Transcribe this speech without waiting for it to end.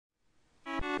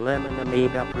Lemon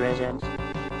Amiga presents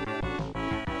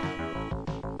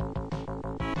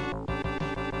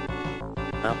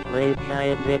a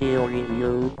Playguide video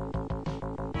review.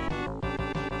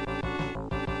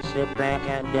 Sit back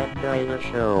and enjoy the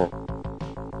show.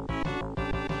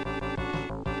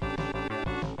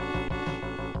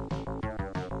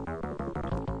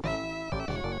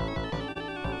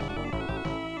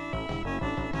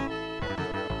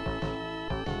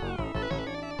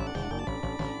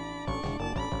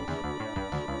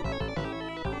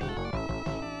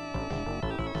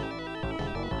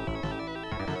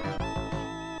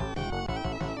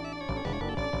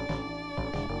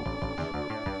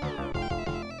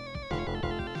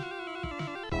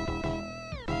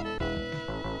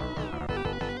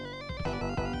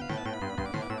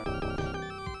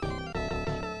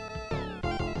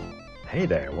 Hey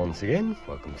there once again,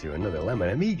 welcome to another Lemon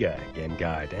Amiga game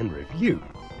guide and review.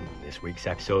 In this week's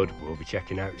episode we'll be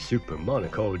checking out Super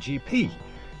Monaco GP,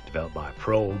 developed by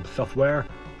Probe Software,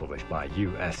 published by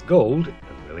US Gold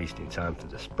and released in time for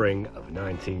the spring of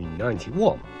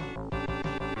 1991.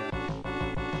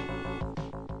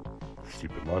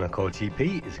 Super Monaco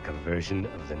GP is a conversion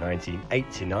of the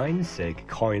 1989 Sega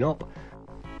coin-op.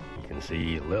 You can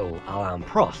see little Alain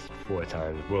Prost, 4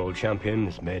 times world champion,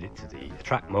 has made it to the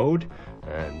track mode,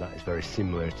 and that is very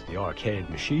similar to the arcade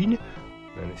machine,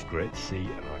 and it's great to see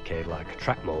an arcade-like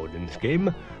track mode in this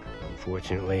game.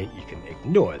 Unfortunately, you can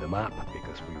ignore the map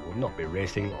because we will not be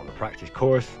racing on the practice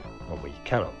course, and we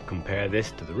cannot compare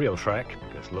this to the real track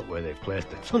because look where they've placed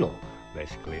the tunnel,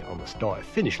 basically on the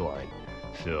start-finish line.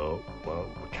 So, well,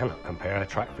 we cannot compare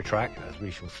track for track, as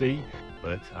we shall see,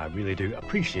 but I really do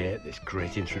appreciate this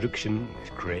great introduction,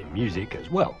 this great music as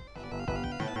well.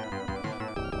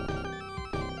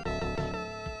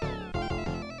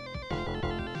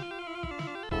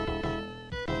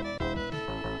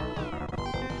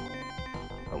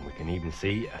 And we can even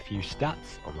see a few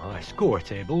stats on the high score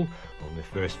table. Only the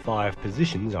first 5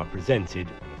 positions are presented,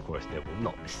 and of course they will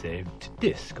not be saved to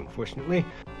disk, unfortunately.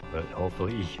 But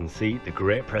hopefully you can see the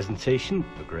great presentation,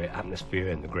 the great atmosphere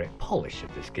and the great polish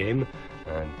of this game,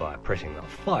 and by pressing that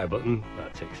fire button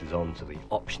that takes us on to the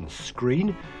options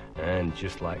screen, and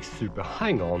just like Super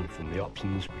Hang-On from the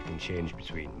options, we can change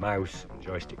between mouse and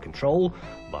joystick control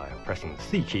by pressing the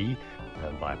C key,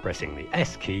 and by pressing the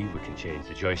S key we can change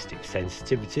the joystick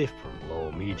sensitivity from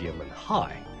low, medium and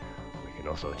high. We can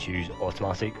also choose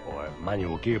automatic or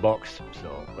manual gearbox,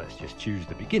 so let's just choose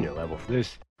the beginner level for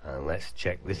this. And let's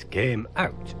check this game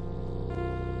out.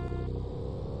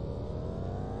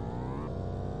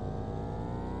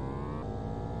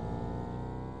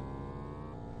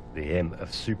 The aim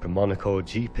of Super Monaco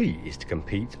GP is to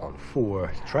compete on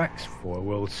 4 tracks, 4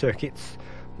 world circuits,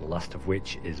 the last of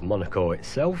which is Monaco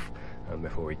itself. And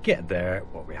before we get there,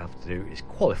 what we have to do is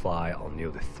qualify on the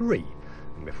other 3.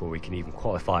 And before we can even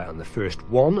qualify on the first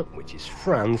one, which is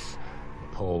France,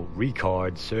 Paul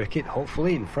Ricard circuit,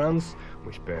 hopefully in France,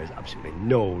 which bears absolutely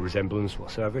no resemblance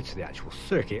whatsoever to the actual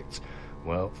circuit.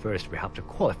 Well, first we have to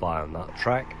qualify on that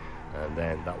track, and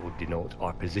then that will denote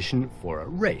our position for a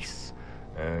race.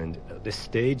 And at this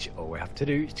stage all we have to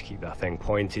do is to keep that thing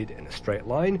pointed in a straight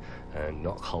line and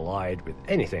not collide with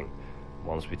anything.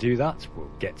 Once we do that, we'll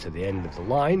get to the end of the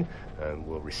line and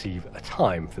we'll receive a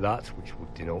time for that, which will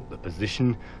denote the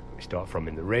position we start from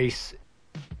in the race.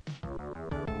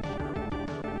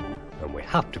 And we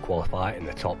have to qualify in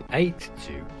the top 8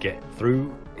 to get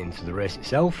through into the race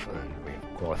itself, and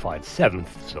we've qualified 7th,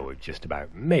 so we've just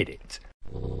about made it.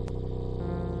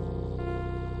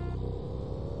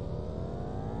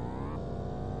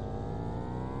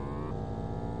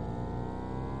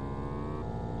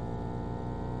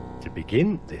 To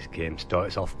begin, this game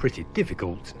starts off pretty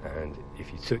difficult, and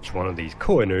if you touch one of these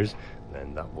corners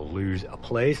then that will lose a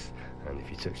place, and if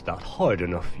you touch that hard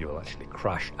enough you will actually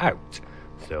crash out.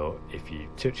 So if you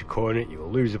touch a corner you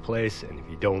will lose a place, and if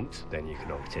you don't then you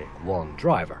can only take one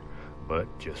driver.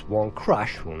 But just one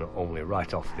crash will not only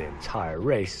write off the entire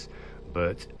race,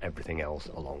 but everything else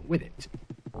along with it.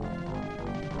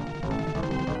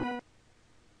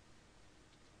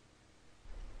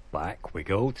 Back we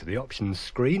go to the options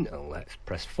screen, and let's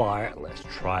press fire and let's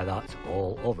try that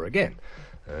all over again.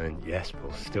 And yes,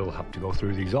 we'll still have to go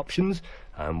through these options,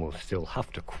 and we'll still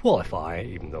have to qualify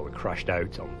even though we crashed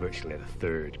out on virtually the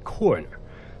 3rd corner.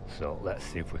 So let's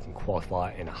see if we can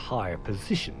qualify in a higher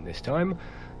position this time.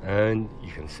 And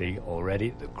you can see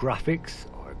already the graphics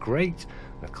are great,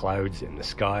 the clouds in the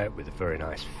sky with a very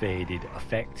nice faded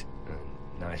effect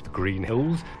and nice green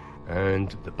hills,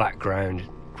 and the background,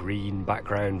 green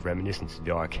background reminiscent of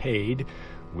the arcade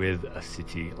with a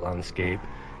city landscape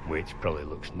which probably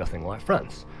looks nothing like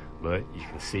France. but you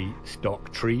can see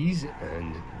stock trees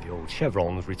and the old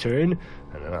chevrons return,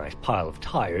 and a nice pile of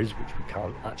tyres which we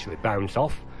can't actually bounce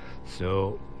off.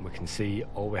 So we can see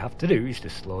all we have to do is to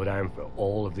slow down for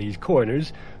all of these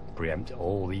corners, preempt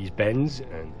all these bends,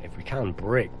 and if we can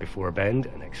brake before a bend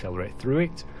and accelerate through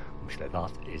it, obviously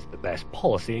that is the best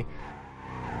policy.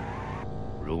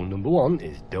 Rule number 1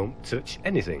 is don't touch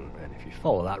anything, and if you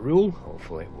follow that rule,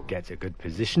 hopefully we'll get a good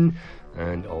position.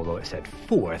 And although it said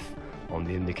 4th on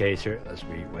the indicator as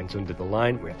we went under the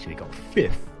line, we actually got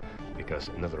 5th because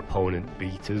another opponent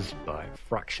beat us by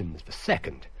fractions of a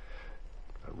second.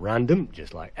 At random,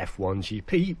 just like F1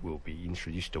 GP, we'll be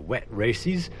introduced to wet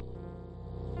races.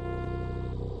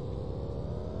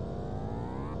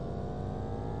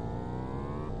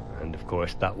 And of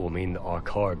course that will mean that our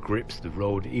car grips the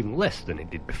road even less than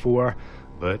it did before,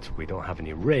 but we don't have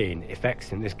any rain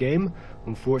effects in this game,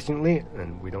 unfortunately,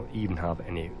 and we don't even have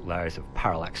any layers of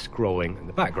parallax scrolling in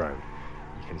the background.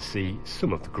 You can see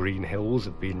some of the green hills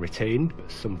have been retained,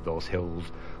 but some of those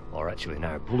hills are actually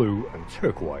now blue and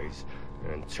turquoise.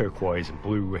 And turquoise and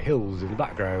blue hills in the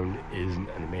background isn't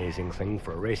an amazing thing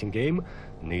for a racing game.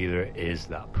 Neither is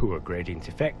that poor gradient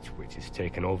effect, which is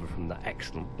taken over from the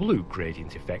excellent blue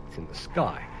gradient effect in the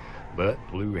sky. But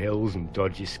blue hills and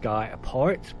dodgy sky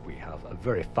apart, we have a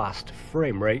very fast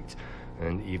frame rate,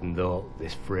 and even though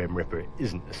this frame ripper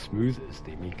isn't as smooth as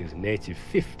the Amiga's native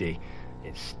 50,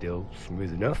 it's still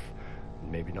smooth enough.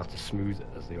 Maybe not as smooth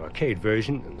as the arcade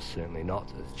version, and certainly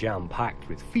not as jam-packed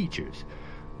with features.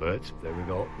 But there we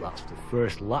go, that's the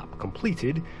first lap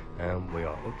completed, and we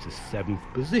are up to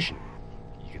 7th position.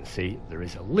 You can see there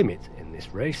is a limit in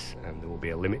this race, and there will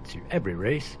be a limit to every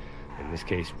race. In this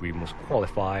case we must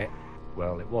qualify,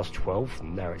 well, it was 12th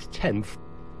and now it's 10th.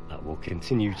 That will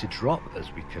continue to drop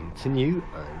as we continue,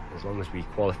 and as long as we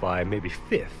qualify maybe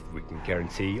 5th, we can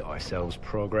guarantee ourselves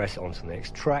progress onto the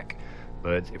next track.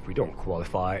 But if we don't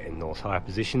qualify in those higher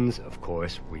positions, of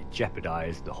course we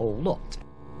jeopardise the whole lot.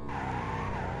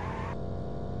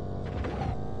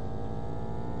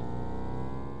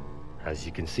 As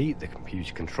you can see, the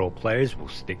computer controlled players will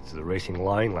stick to the racing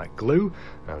line like glue,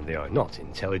 and they are not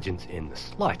intelligent in the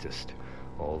slightest.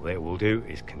 All they will do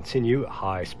is continue at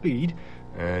high speed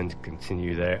and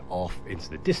continue there off into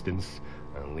the distance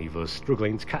and leave us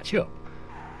struggling to catch up.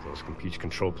 Those computer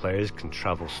controlled players can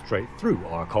travel straight through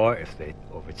our car if they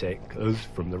overtake us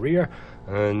from the rear,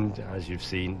 and as you've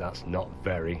seen, that's not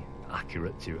very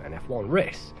accurate to an F1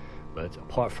 race. But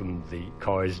apart from the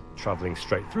cars travelling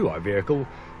straight through our vehicle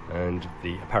and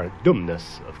the apparent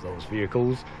dumbness of those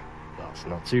vehicles, that's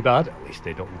not too bad. At least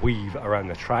they don't weave around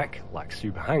the track like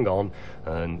Super Hang-On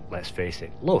and, let's face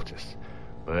it, Lotus.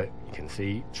 But you can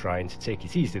see, trying to take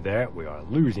it easy there, we are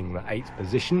losing the 8th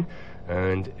position,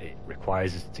 and it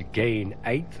requires us to gain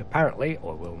 8th apparently,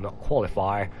 or we'll not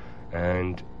qualify.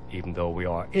 And even though we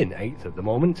are in 8th at the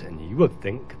moment, and you would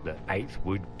think that 8th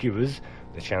would give us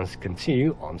the chance to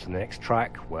continue on to the next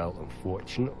track, well,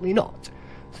 unfortunately not.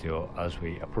 So as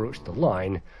we approach the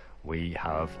line, we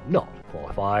have not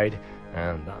qualified,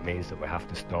 and that means that we have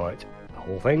to start the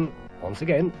whole thing once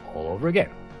again, all over again.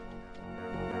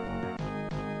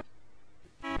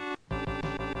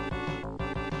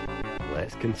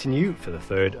 Let's continue for the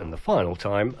third and the final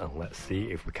time, and let's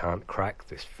see if we can't crack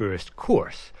this first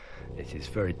course. It is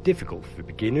very difficult for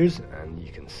beginners, and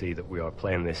you can see that we are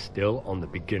playing this still on the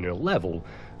beginner level,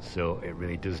 so it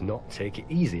really does not take it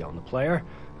easy on the player,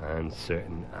 and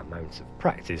certain amounts of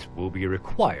practice will be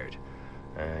required.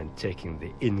 And taking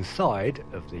the inside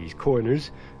of these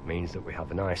corners means that we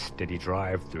have a nice steady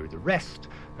drive through the rest,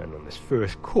 and on this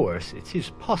first course it is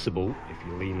possible, if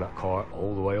you lean that car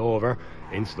all the way over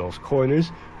into those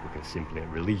corners, we can simply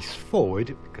release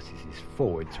forward, because it is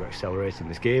forward to accelerate in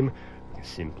this game. We can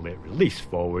simply release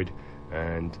forward,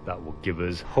 and that will give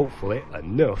us hopefully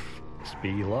enough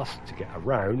speed loss to get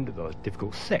around those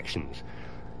difficult sections.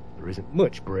 There isn't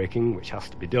much braking which has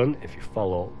to be done if you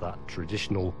follow that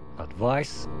traditional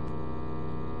advice.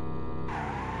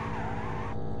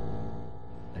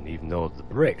 And even though the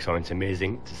brakes aren't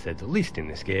amazing, to say the least in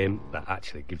this game, that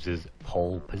actually gives us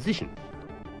pole position.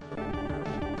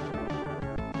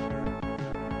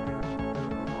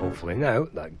 Hopefully now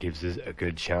that gives us a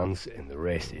good chance in the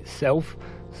race itself,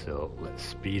 so let's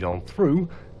speed on through.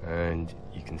 And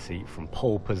you can see from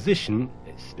pole position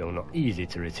it's still not easy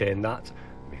to retain that,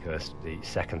 because the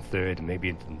second, third, and maybe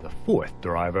even the fourth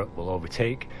driver will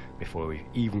overtake before we've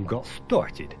even got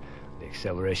started. The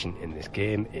acceleration in this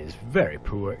game is very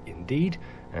poor indeed,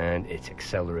 and it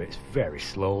accelerates very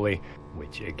slowly,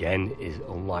 which again is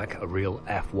unlike a real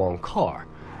F1 car.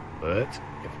 But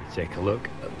if we take a look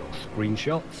at those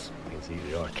screenshots, you can see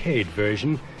the arcade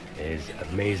version is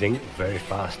amazing, very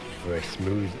fast, very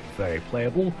smooth, very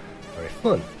playable, very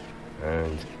fun.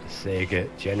 And the Sega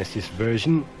Genesis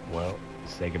version, well,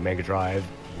 the Sega Mega Drive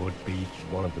would be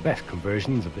one of the best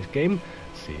conversions of this game,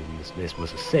 since this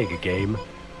was a Sega game.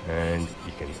 And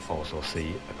you can also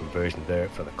see a conversion there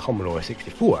for the Commodore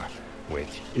 64,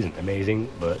 which isn't amazing,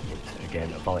 but it's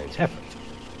again a valiant effort.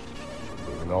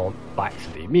 Moving on back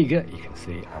to the Amiga, you can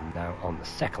see I'm now on the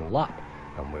second lap,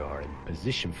 and we are in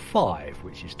position 5,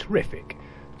 which is terrific.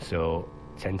 So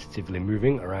tentatively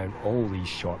moving around all these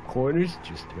sharp corners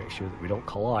just to make sure that we don't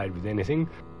collide with anything.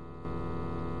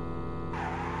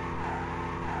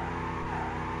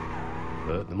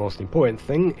 But the most important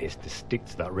thing is to stick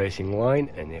to that racing line,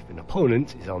 and if an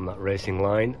opponent is on that racing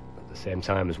line at the same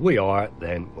time as we are,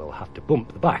 then we'll have to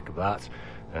bump the back of that,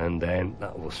 and then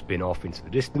that will spin off into the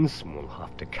distance and we'll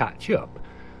have to catch up.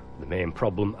 The main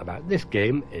problem about this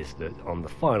game is that on the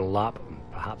final lap, and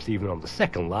perhaps even on the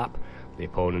second lap, the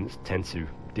opponents tend to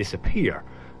disappear,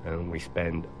 and we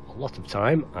spend a lot of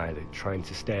time either trying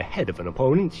to stay ahead of an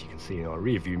opponent, you can see in our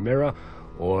rear view mirror,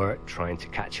 or trying to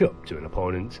catch up to an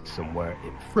opponent somewhere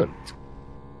in front.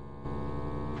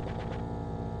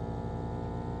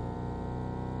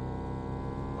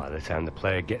 By the time the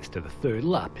player gets to the third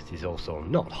lap, it is also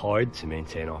not hard to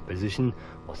maintain our position,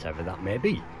 whatever that may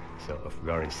be. So if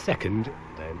we are in second,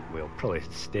 then we'll probably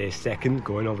stay second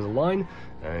going over the line,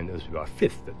 and as we are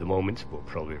fifth at the moment, we'll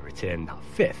probably retain that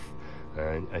fifth.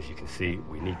 And as you can see,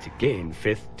 we need to gain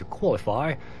fifth to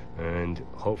qualify, and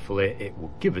hopefully it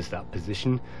will give us that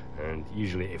position, and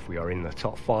usually if we are in the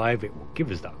top 5, it will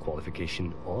give us that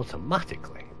qualification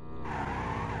automatically.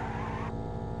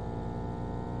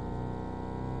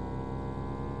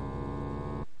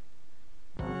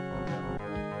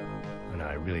 And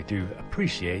I really do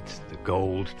appreciate the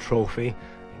gold trophy. It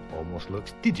almost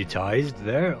looks digitized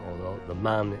there, although the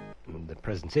man in the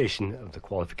presentation of the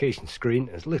qualification screen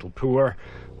is a little poor.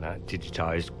 That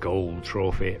digitized gold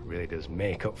trophy really does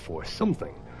make up for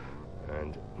something.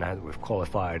 And now that we've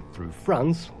qualified through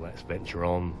France, let's venture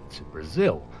on to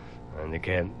Brazil. And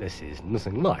again, this is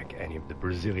nothing like any of the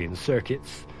Brazilian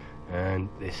circuits, and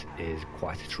this is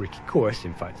quite a tricky course.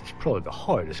 In fact, it's probably the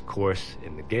hardest course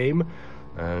in the game.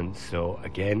 And so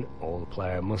again, all the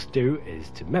player must do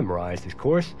is to memorize this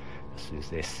course. As soon as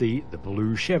they see the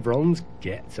blue chevrons,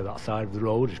 get to that side of the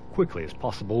road as quickly as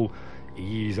possible,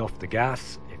 ease off the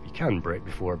gas. If you can brake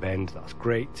before a bend, that's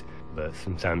great, but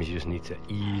sometimes you just need to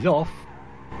ease off.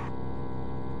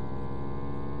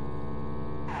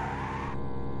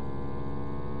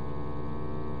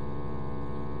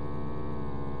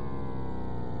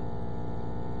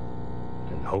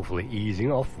 Hopefully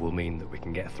easing off will mean that we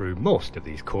can get through most of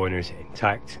these corners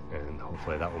intact, and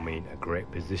hopefully that will mean a great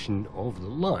position of the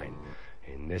line.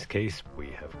 In this case we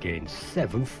have gained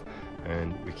 7th,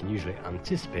 and we can usually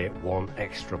anticipate one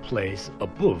extra place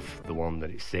above the one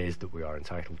that it says that we are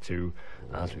entitled to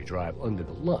as we drive under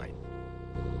the line.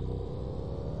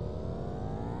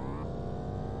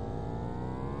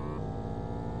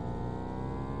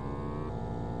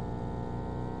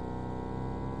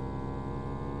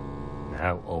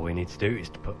 Now all we need to do is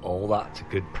to put all that to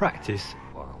good practice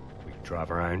while we drive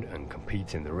around and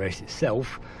compete in the race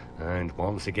itself. And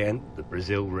once again, the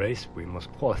Brazil race, we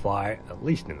must qualify at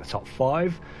least in the top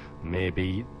 5,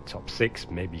 maybe top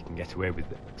 6, maybe you can get away with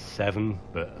 7,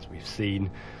 but as we've seen,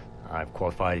 I've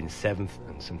qualified in 7th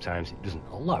and sometimes it doesn't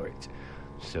allow it.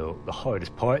 So the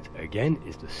hardest part again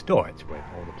is the start, when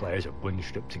all the players are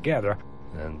bunched up together.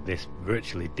 And this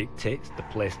virtually dictates the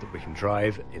place that we can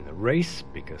drive in the race,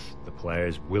 because the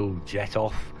players will jet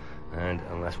off, and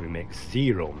unless we make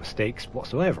 0 mistakes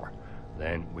whatsoever,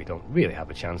 then we don't really have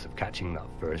a chance of catching that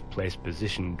first place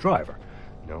position driver.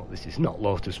 No, this is not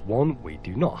Lotus 1. We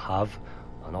do not have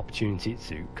an opportunity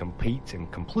to compete and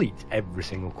complete every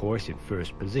single course in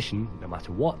first position no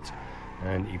matter what,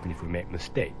 and even if we make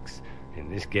mistakes. In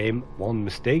this game, one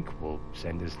mistake will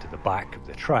send us to the back of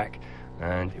the track,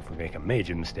 and if we make a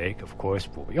major mistake, of course,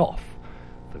 we'll be off.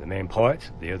 For the main part,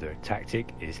 the other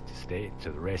tactic is to stay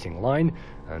to the racing line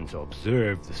and to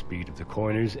observe the speed of the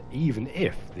corners, even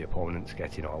if the opponents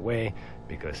get in our way,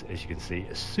 because as you can see,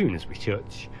 as soon as we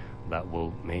touch, that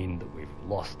will mean that we've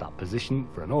lost that position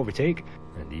for an overtake.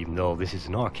 And even though this is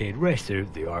an arcade racer,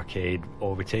 the arcade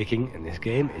overtaking in this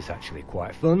game is actually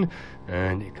quite fun,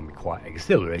 and it can be quite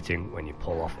exhilarating when you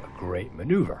pull off a great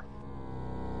maneuver.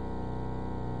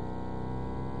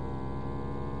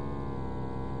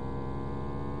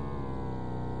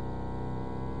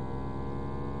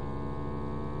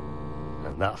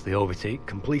 And that's the overtake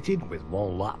completed with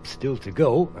 1 lap still to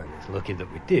go, and it's lucky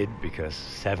that we did, because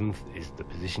 7th is the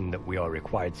position that we are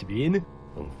required to be in.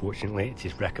 Unfortunately, it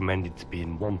is recommended to be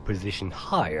in one position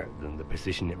higher than the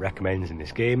position it recommends in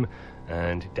this game,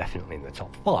 and definitely in the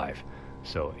top 5.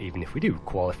 So even if we do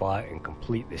qualify and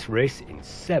complete this race in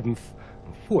 7th,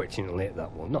 unfortunately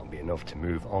that will not be enough to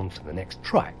move on to the next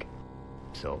track.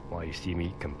 So while you see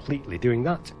me completely doing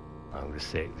that, I will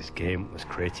just say this game was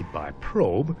created by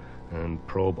Probe, and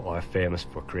Probe are famous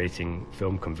for creating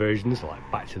film conversions like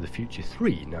Back to the Future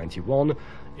 3 in 91,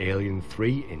 Alien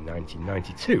 3 in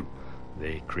 1992.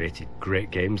 They created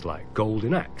great games like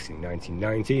Golden Axe in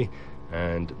 1990,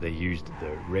 and they used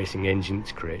the racing engine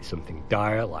to create something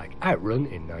dire like Outrun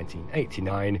in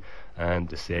 1989, and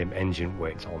the same engine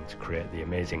went on to create the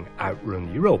amazing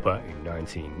Outrun Europa in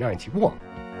 1991.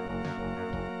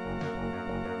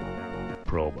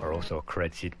 Probe are also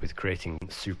credited with creating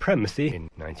Supremacy in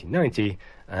 1990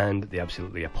 and the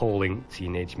absolutely appalling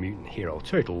Teenage Mutant Hero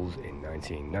Turtles in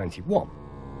 1991.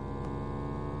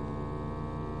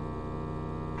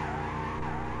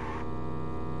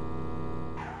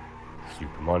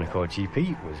 Super Monaco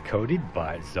GP was coded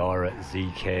by Zara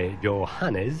Z.K.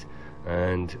 Johannes,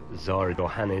 and Zara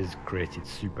Johannes created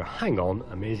Super Hang-On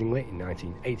amazingly in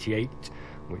 1988,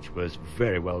 which was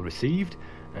very well received,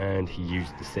 and he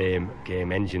used the same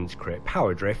game engine to create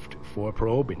Power Drift for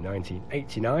Probe in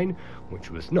 1989, which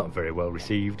was not very well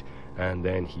received, and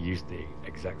then he used the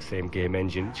exact same game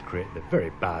engine to create the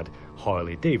very bad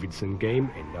Harley Davidson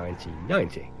game in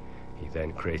 1990. He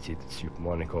then created Super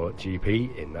Monaco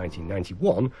GP in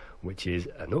 1991, which is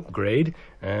an upgrade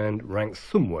and ranks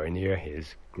somewhere near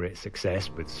his great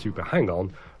success with Super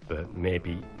Hang-On, but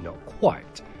maybe not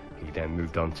quite. He then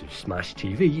moved on to Smash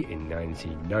TV in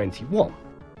 1991.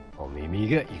 On the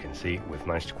Amiga, you can see we've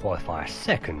managed to qualify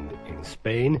second in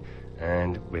Spain,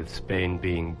 and with Spain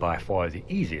being by far the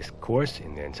easiest course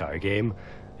in the entire game,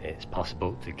 it's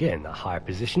possible to gain that higher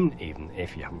position even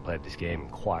if you haven't played this game in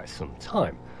quite some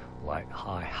time. Like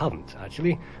I haven't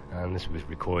actually, and this was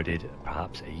recorded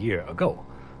perhaps a year ago.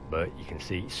 But you can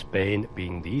see Spain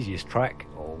being the easiest track,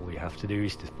 all you have to do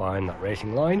is to find that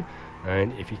racing line,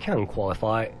 and if you can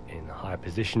qualify in a higher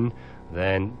position,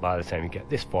 then by the time you get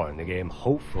this far in the game,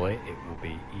 hopefully it will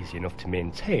be easy enough to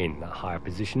maintain that higher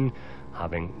position,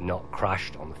 having not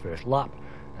crashed on the first lap.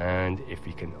 And if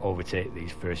we can overtake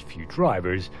these first few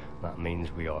drivers, that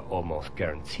means we are almost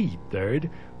guaranteed third,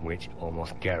 which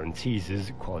almost guarantees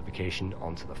us qualification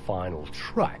onto the final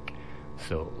track.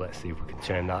 So let's see if we can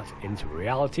turn that into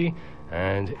reality,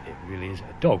 and it really is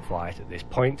a dogfight at this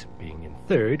point, being in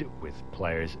third, with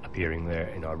players appearing there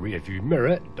in our rear view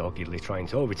mirror, doggedly trying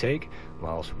to overtake,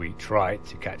 whilst we try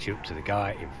to catch up to the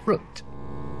guy in front.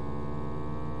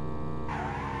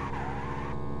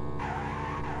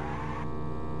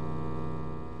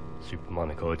 Super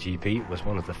Monaco GP was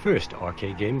one of the first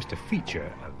arcade games to feature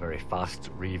a very fast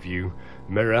rear view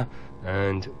mirror,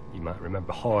 and you might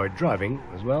remember Hard Driving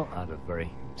as well had a very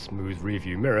smooth rear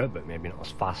view mirror, but maybe not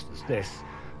as fast as this,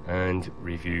 and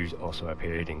reviews also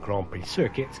appeared in Grand Prix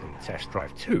Circuit and Test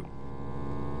Drive 2.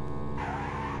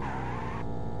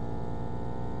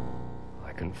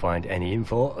 I couldn't find any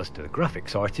info as to the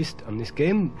graphics artist on this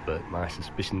game, but my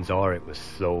suspicions are it was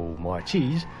Soul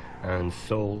Marchese, and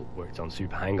Soul worked on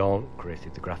Super Hang-On,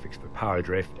 created the graphics for Power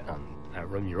Drift and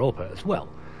Outrun Europa as well.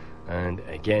 And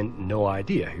again, no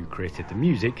idea who created the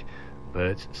music,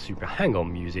 but Super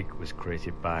Hang-On music was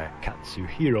created by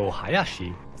Katsuhiro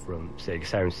Hayashi from Sega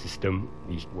Sound System.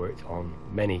 He worked on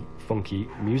many funky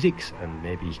musics, and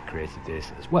maybe he created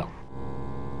this as well.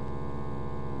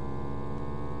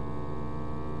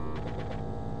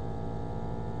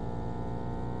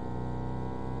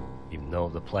 Though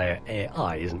the player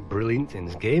AI isn't brilliant in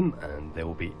this game, and they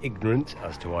will be ignorant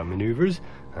as to our maneuvers,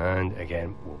 and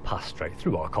again will pass straight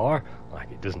through our car like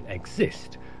it doesn't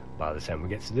exist. By the time we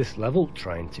get to this level,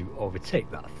 trying to overtake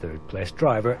that third place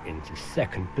driver into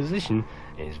second position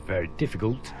is very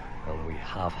difficult, and we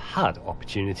have had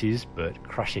opportunities, but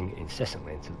crashing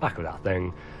incessantly into the back of that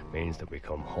thing means that we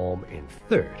come home in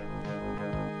third.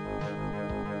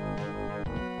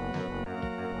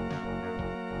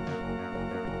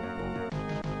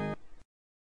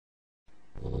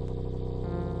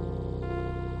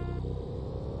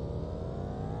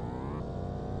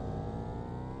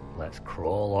 Let's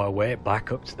crawl our way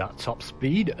back up to that top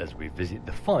speed as we visit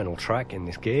the final track in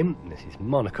this game. This is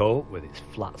Monaco with its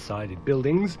flat-sided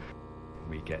buildings.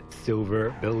 We get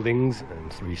silver buildings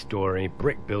and 3-story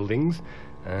brick buildings,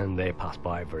 and they pass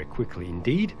by very quickly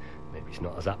indeed. Maybe it's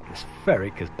not as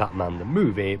atmospheric as Batman the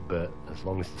movie, but as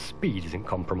long as the speed isn't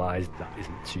compromised, that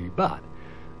isn't too bad.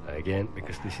 Again,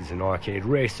 because this is an arcade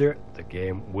racer, the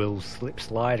game will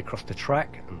slip-slide across the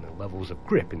track, and the levels of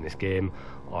grip in this game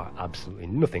are absolutely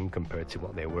nothing compared to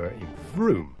what they were in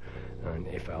Vroom. And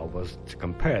if I was to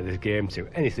compare this game to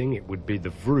anything, it would be the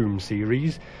Vroom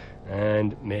series,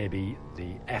 and maybe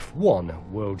the F1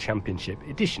 World Championship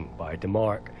Edition by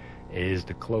didnt is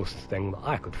the closest thing that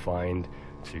I could find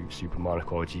to Super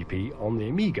Monaco GP on the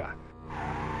Amiga.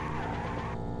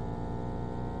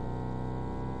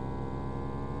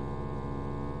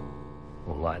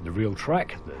 Unlike the real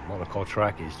track, the Monaco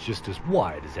track is just as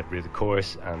wide as every other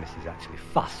course, and this is actually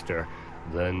faster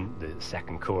than the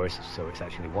second course, so it's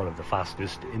actually one of the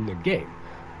fastest in the game.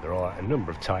 There are a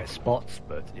number of tight spots,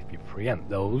 but if you preempt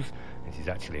those, it is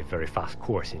actually a very fast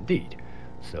course indeed.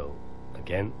 So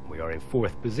again, we are in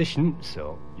 4th position,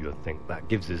 so you would think that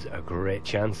gives us a great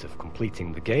chance of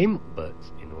completing the game, but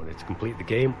in order to complete the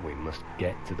game we must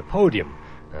get to the podium,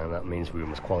 and that means we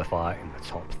must qualify in the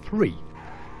top 3.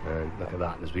 And look at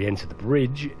that, as we enter the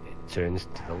bridge it turns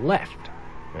to the left.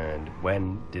 And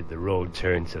when did the road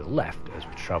turn to the left as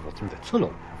we travel through the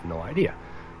tunnel? I have no idea.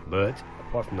 But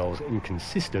apart from those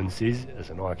inconsistencies, as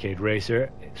an arcade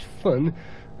racer it's fun,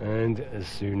 and as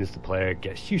soon as the player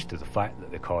gets used to the fact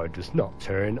that the car does not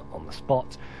turn on the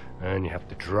spot and you have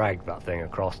to drag that thing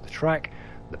across the track,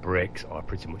 the brakes are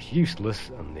pretty much useless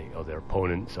and the other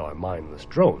opponents are mindless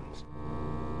drones.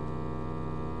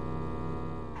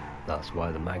 That's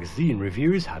why the magazine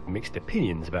reviewers had mixed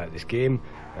opinions about this game,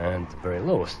 and the very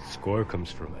lowest score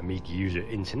comes from Amiga User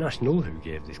International, who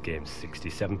gave this game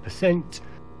 67%,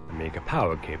 Amiga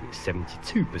Power gave it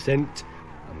 72%,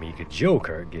 Amiga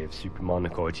Joker gave Super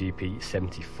Monaco GP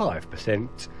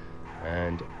 75%,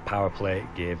 and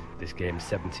Powerplay gave this game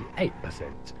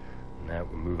 78%. Now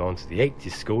we move on to the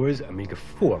 80s scores. Amiga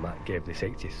Format gave this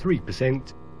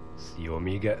 83%, CO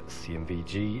Amiga,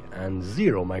 CMVG and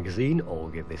Zero Magazine all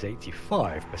gave this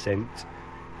 85%,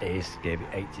 Ace gave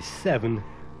it 87%,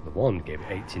 The One gave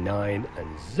it 89%,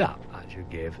 and Zap actually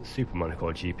gave Super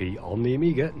Monaco GP on the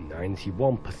Amiga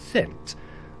 91%.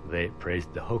 They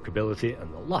praised the hook ability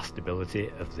and the last ability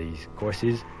of these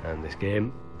courses and this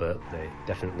game, but they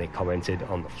definitely commented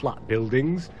on the flat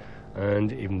buildings,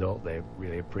 and even though they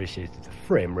really appreciated the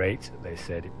frame rate, they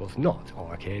said it was not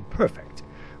arcade perfect.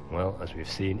 Well, as we've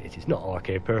seen, it is not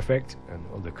arcade perfect, and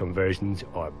other conversions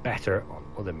are better on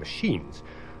other machines.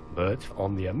 But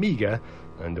on the Amiga,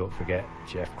 and don't forget,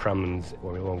 Jeff Cramland's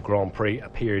Formula 1 Grand Prix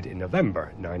appeared in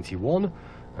November 91,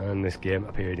 and this game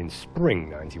appeared in spring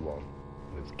 91,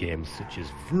 with games such as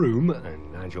Vroom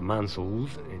and Nigel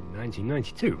Mansell's in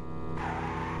 1992.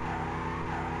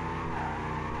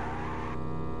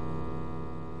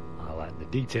 The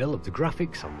detail of the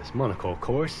graphics on this Monaco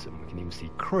course, and we can even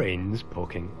see cranes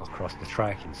poking across the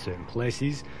track in certain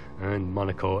places, and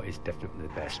Monaco is definitely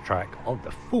the best track of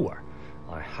the 4.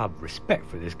 I have respect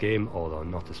for this game, although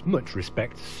not as much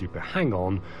respect as Super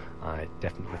Hang-On. I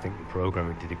definitely think the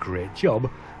programming did a great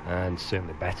job, and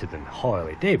certainly better than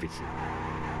Harley Davidson.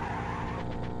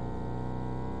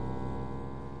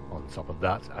 On top of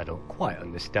that, I don't quite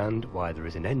understand why there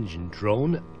is an engine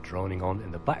drone droning on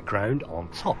in the background on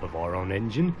top of our own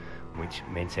engine, which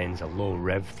maintains a low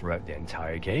rev throughout the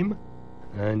entire game.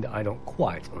 And I don't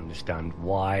quite understand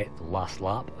why the last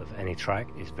lap of any track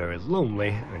is very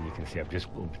lonely, and you can see I've just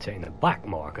taken a back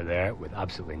marker there with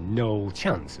absolutely no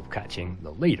chance of catching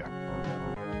the leader.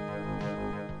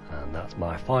 And that's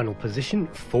my final position,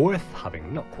 4th,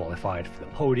 having not qualified for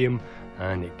the podium,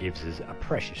 and it gives us a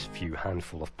precious few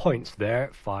handful of points there,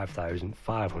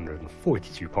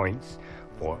 5,542 points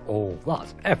for all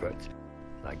that effort.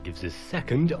 That gives us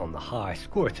 2nd on the high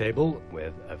score table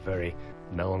with a very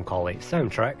melancholy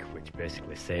soundtrack, which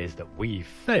basically says that we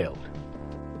failed.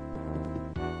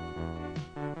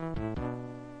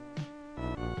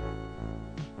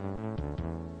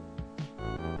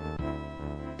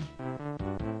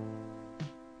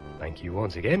 Thank you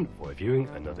once again for viewing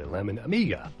another Lemon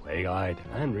Amiga Playguide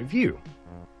and review.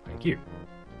 Thank you.